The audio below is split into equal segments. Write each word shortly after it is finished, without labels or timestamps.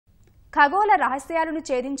ఖగోళ రహస్యాలను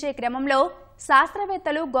ఛేదించే క్రమంలో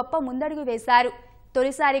శాస్త్రవేత్తలు గొప్ప ముందడుగు వేశారు.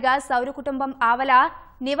 తొలిసారిగా సౌర కుటుంబం ఆవల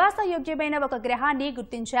నివాసయోగ్యమైన ఒక గ్రహాన్ని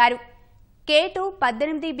గుర్తించారు. కేటు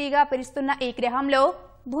 18bగా పిలుస్తున్న ఈ గ్రహంలో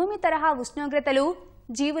భూమి తరహా ఉష్ణోగ్రతలు,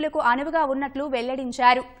 జీవులకు అనువుగా ఉన్నట్లు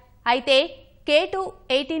వెల్లడించారు. అయితే కేటు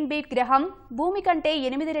 18b గ్రహం భూమి కంటే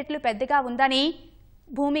 8 రెట్లు పెద్దగా ఉందని,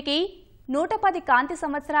 భూమికి 110 కాంతి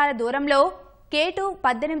సంవత్సరాల దూరంలో కేటు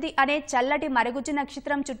 18 అనే చల్లటి మరుగుజ్జు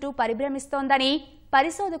నక్షత్రం చుట్టూ పరిభ్రమిస్తోందని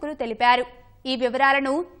పరిశోధకులు తెలిపారు. ఈ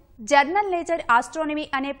వివరాలను జర్నల్ నేచర్ ఆస్ట్రోనమీ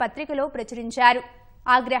అనే పత్రికలో ప్రచురించారు.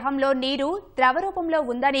 ఆ గ్రహంలో నీరు ద్రవరూపంలో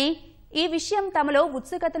ఉందని, ఈ విషయం తమలో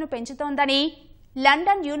ఉత్సుకతను పెంచుతోందని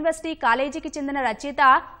లండన్ యూనివర్సిటీ కాలేజీకి చెందిన రచయిత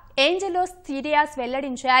ఏంజెలోస్ థీరియాస్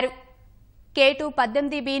వెల్లడించారు. కేటు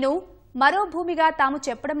 18bను మరో భూమిగా తాము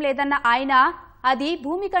చెప్పడం లేదన్న ఆయన, అది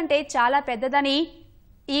భూమి కంటే చాలా పెద్దదని,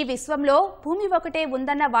 ఈ విశ్వంలో భూమి ఒకటే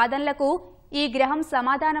ఉందన్న వాదనలకు ఈ గ్రహం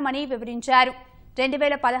సమాధానమని వివరించారు.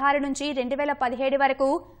 2016 నుంచి 2017 వరకు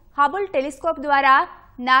హబుల్ టెలిస్కోప్ ద్వారా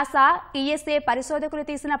నాసా, ఈఎస్ఏ పరిశోధకులు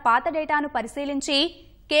తీసిన పాత డేటాను పరిశీలించి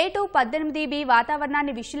కేటు 18b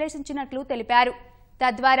వాతావరణాన్ని విశ్లేషించినట్లు తెలిపారు.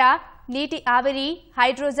 తద్వారా నీటి ఆవిరి,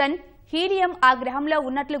 హైడ్రోజన్, హీలియం ఆ గ్రహంలో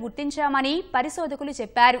ఉన్నట్లు గుర్తించామని పరిశోధకులు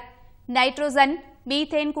చెప్పారు. నైట్రోజన్,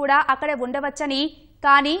 మీథేన్ కూడా అక్కడ ఉండవచ్చని,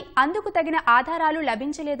 కానీ అందుకు తగిన ఆధారాలు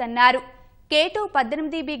లభించలేదన్నారు. కేటు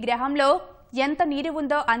 18b గ్రహంలో ఎంత నీరు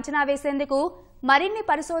ఉందో అంచనా వేసేందుకు మరిన్ని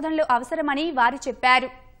పరిశోధనలు అవసరమని వారు చెప్పారు.